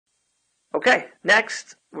Okay,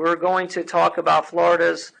 next we're going to talk about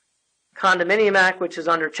Florida's Condominium Act, which is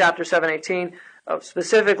under Chapter 718.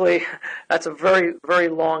 Specifically, that's a very, very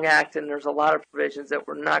long act, and there's a lot of provisions that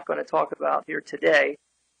we're not going to talk about here today,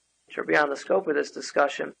 which are beyond the scope of this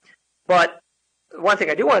discussion. But one thing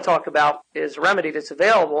I do want to talk about is a remedy that's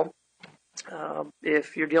available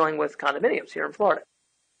if you're dealing with condominiums here in Florida.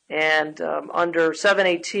 And under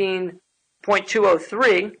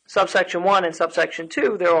 718.203, subsection 1 and subsection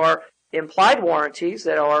 2, there are implied warranties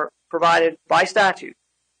that are provided by statute.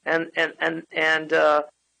 And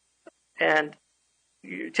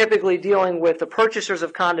you're typically dealing with the purchasers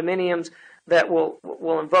of condominiums that will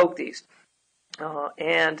invoke these.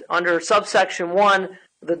 And under subsection 1,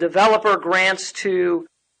 the developer grants to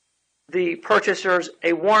the purchasers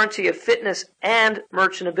a warranty of fitness and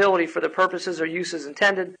merchantability for the purposes or uses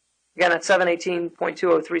intended. Again, at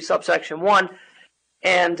 718.203 subsection 1.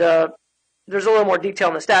 And there's a little more detail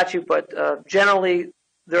in the statute, but generally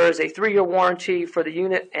there is a 3-year warranty for the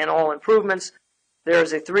unit and all improvements. There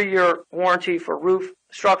is a 3-year warranty for roof,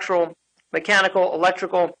 structural, mechanical,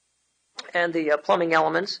 electrical, and the plumbing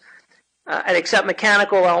elements. And except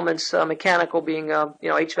mechanical elements, mechanical being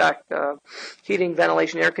HVAC, heating,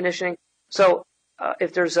 ventilation, air conditioning. So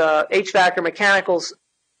if there's a HVAC or mechanical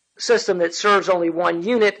system that serves only one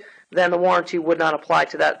unit, then the warranty would not apply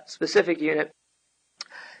to that specific unit.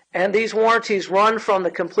 And these warranties run from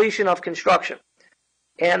the completion of construction.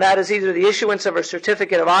 And that is either the issuance of a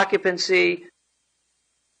certificate of occupancy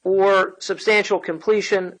or substantial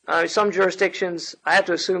completion. Some jurisdictions, I have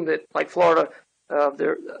to assume that, like Florida,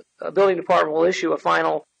 their building department will issue a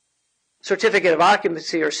final certificate of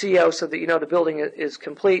occupancy or CO so that you know the building is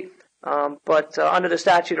complete. But under the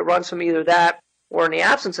statute, it runs from either that or, in the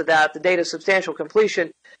absence of that, the date of substantial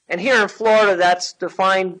completion. And here in Florida, that's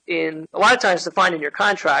defined a lot of times defined in your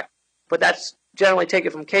contract, but that's generally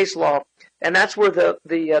taken from case law. And that's where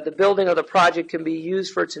the building or the project can be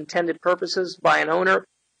used for its intended purposes by an owner.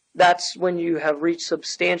 That's when you have reached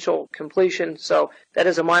substantial completion. So that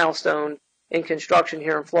is a milestone in construction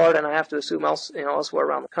here in Florida, and I have to assume elsewhere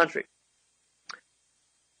around the country.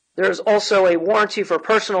 There's also a warranty for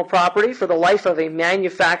personal property for the life of a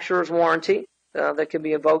manufacturer's warranty that can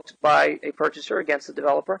be invoked by a purchaser against the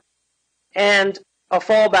developer, and a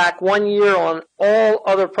fallback 1 year on all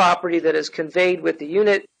other property that is conveyed with the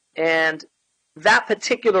unit, and that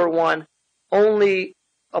particular one only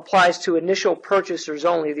applies to initial purchasers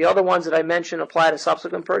only. The other ones that I mentioned apply to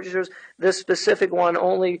subsequent purchasers. This specific one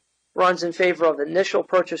only runs in favor of initial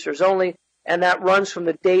purchasers only, and that runs from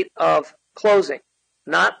the date of closing,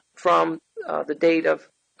 not from the date of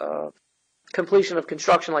completion of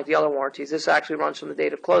construction like the other warranties. This actually runs from the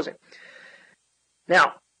date of closing.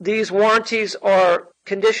 Now, these warranties are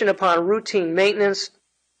conditioned upon routine maintenance.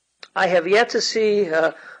 I have yet to see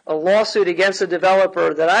a lawsuit against a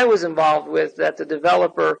developer that I was involved with that the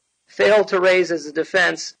developer failed to raise as a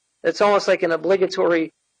defense. It's almost like an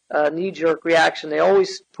obligatory knee-jerk reaction. They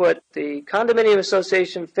always put the condominium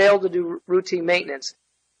association failed to do routine maintenance.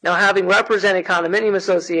 Now, having represented condominium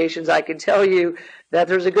associations, I can tell you that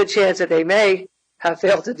there's a good chance that they may have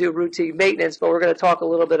failed to do routine maintenance, but we're going to talk a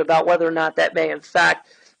little bit about whether or not that may, in fact,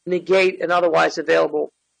 negate an otherwise available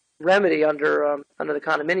remedy under the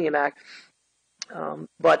Condominium Act.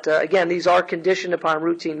 But again, these are conditioned upon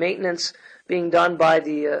routine maintenance being done by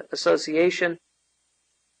the association.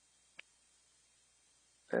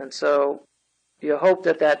 And so you hope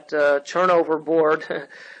that turnover board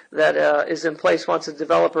that is in place once a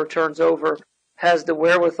developer turns over has the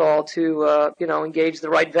wherewithal to engage the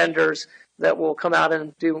right vendors that will come out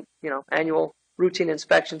and do annual routine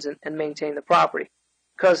inspections and maintain the property.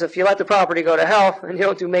 Because if you let the property go to hell and you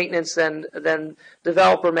don't do maintenance, then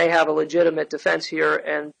developer may have a legitimate defense here,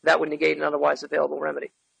 and that would negate an otherwise available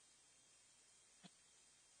remedy.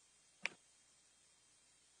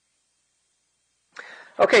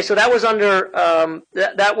 Okay, so that was under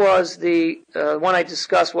that was the one I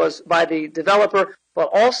discussed was by the developer, but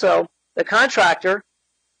also the contractor,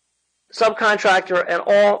 subcontractor, and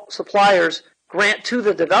all suppliers grant to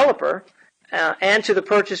the developer and to the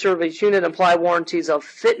purchaser of each unit imply warranties of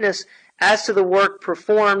fitness as to the work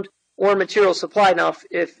performed or material supplied. Now,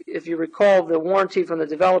 if you recall, the warranty from the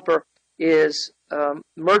developer is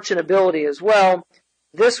merchantability as well.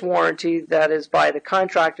 This warranty that is by the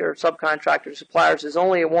contractor, subcontractor, suppliers is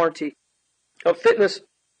only a warranty of fitness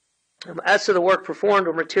as to the work performed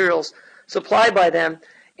or materials supplied by them,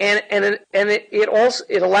 and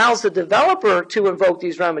it allows the developer to invoke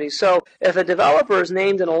these remedies. So if a developer is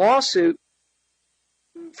named in a lawsuit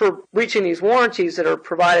for breaching these warranties that are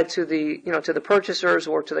provided to the purchasers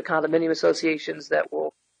or to the condominium associations that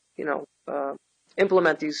will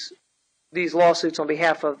implement these these lawsuits on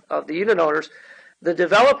behalf of the unit owners, the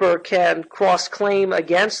developer can cross-claim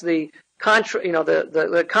against the contractor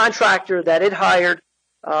that it hired,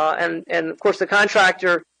 and of course the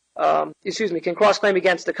contractor, can cross-claim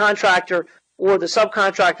against the contractor or the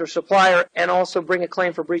subcontractor supplier, and also bring a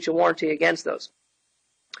claim for breach of warranty against those.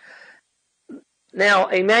 Now,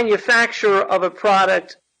 a manufacturer of a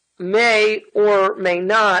product may or may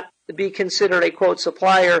not be considered a, quote,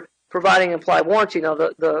 supplier providing implied warranty. Now,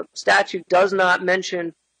 the statute does not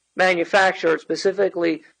mention manufacturer. It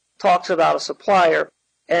specifically talks about a supplier.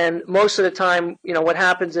 And most of the time, what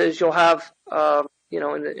happens is you'll have,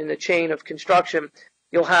 in the chain of construction,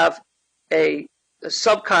 you'll have a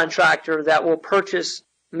subcontractor that will purchase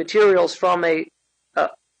materials from a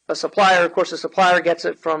supplier. Of course, the supplier gets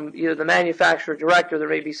it from either the manufacturer direct, or there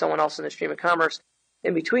may be someone else in the stream of commerce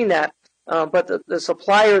in between that. But the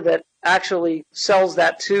supplier that actually sells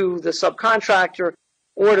that to the subcontractor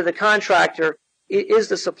or to the contractor is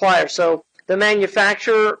the supplier. So the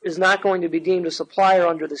manufacturer is not going to be deemed a supplier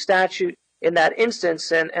under the statute in that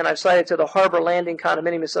instance. And I've cited to the Harbor Landing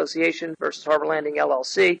Condominium Association versus Harbor Landing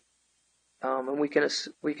LLC. And we can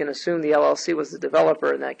assume the LLC was the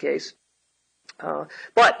developer in that case.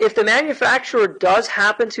 But if the manufacturer does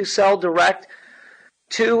happen to sell direct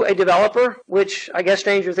to a developer, which I guess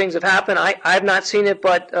stranger things have happened, I've not seen it,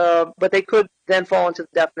 but they could then fall into the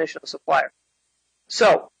definition of supplier.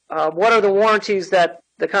 So what are the warranties that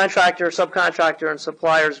the contractor, subcontractor, and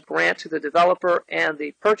suppliers grant to the developer and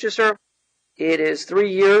the purchaser? It is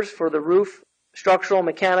 3 years for the roof, structural,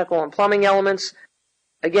 mechanical, and plumbing elements.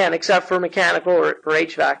 Again, except for mechanical or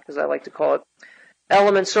HVAC, as I like to call it,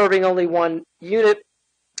 elements serving only one unit,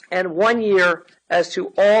 and 1 year as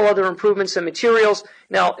to all other improvements and materials.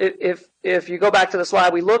 Now, if you go back to the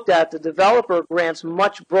slide we looked at, the developer grants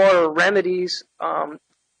much broader remedies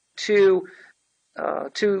to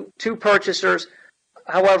purchasers.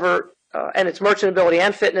 However, and it's merchantability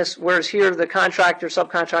and fitness, whereas here the contractor,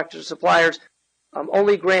 subcontractors, suppliers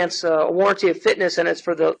only grants a warranty of fitness, and it's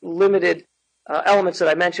for the limited elements that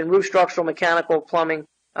I mentioned: roof, structural, mechanical, plumbing,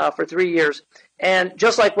 for 3 years. And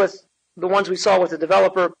just like with the ones we saw with the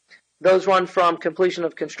developer, those run from completion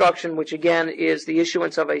of construction, which again is the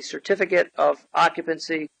issuance of a certificate of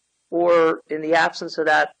occupancy, or in the absence of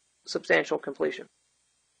that, substantial completion.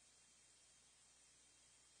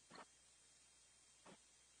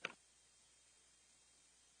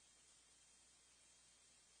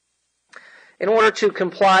 In order to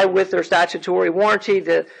comply with their statutory warranty,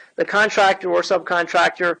 the contractor or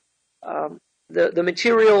subcontractor, the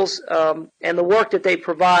materials and the work that they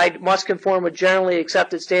provide must conform with generally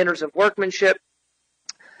accepted standards of workmanship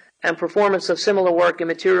and performance of similar work and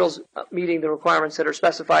materials meeting the requirements that are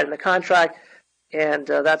specified in the contract. And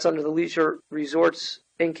that's under the leisure resorts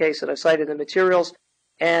in case that I cited the materials.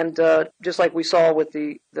 And just like we saw with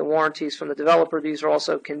the warranties from the developer, these are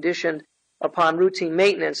also conditioned upon routine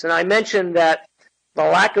maintenance. And I mentioned that the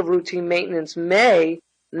lack of routine maintenance may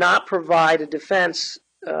not provide a defense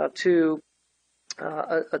to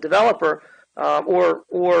a developer or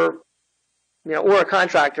a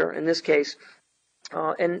contractor in this case.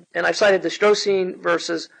 And I cited the Strosine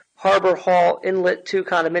versus Harbor Hall Inlet 2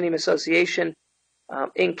 Condominium Association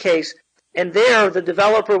in case. And there, the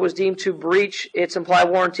developer was deemed to breach its implied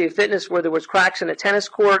warranty of fitness where there was cracks in a tennis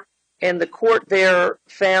court. And the court there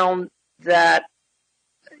found that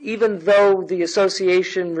even though the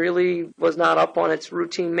association really was not up on its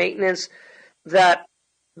routine maintenance, that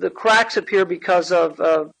the cracks appear because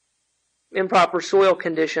of improper soil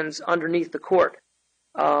conditions underneath the court.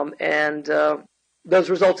 And those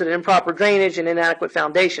resulted in improper drainage and inadequate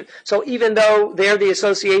foundation. So even though there the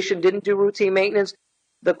association didn't do routine maintenance,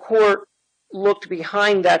 the court looked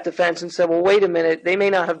behind that defense and said, well, wait a minute, they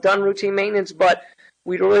may not have done routine maintenance, but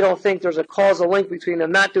we really don't think there's a causal link between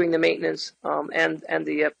them not doing the maintenance and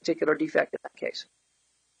the particular defect in that case.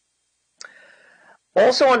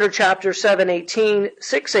 Also under Chapter 718,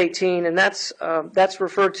 618, and that's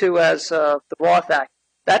referred to as the Roth Act.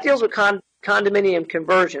 That deals with condominium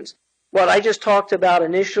conversions. What I just talked about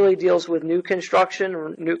initially deals with new construction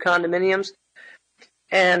or new condominiums.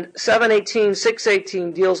 And 718,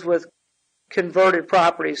 618 deals with converted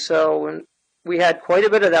properties. So we had quite a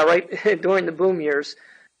bit of that right during the boom years,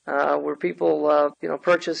 where people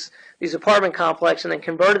purchased these apartment complexes and then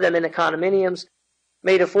converted them into condominiums,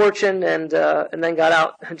 made a fortune, and then got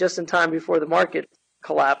out just in time before the market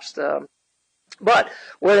collapsed. But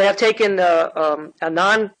where they have taken a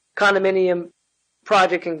non-condominium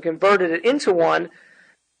project and converted it into one,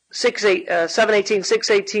 718,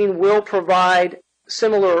 618 will provide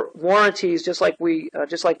similar warranties, just like we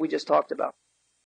just talked about.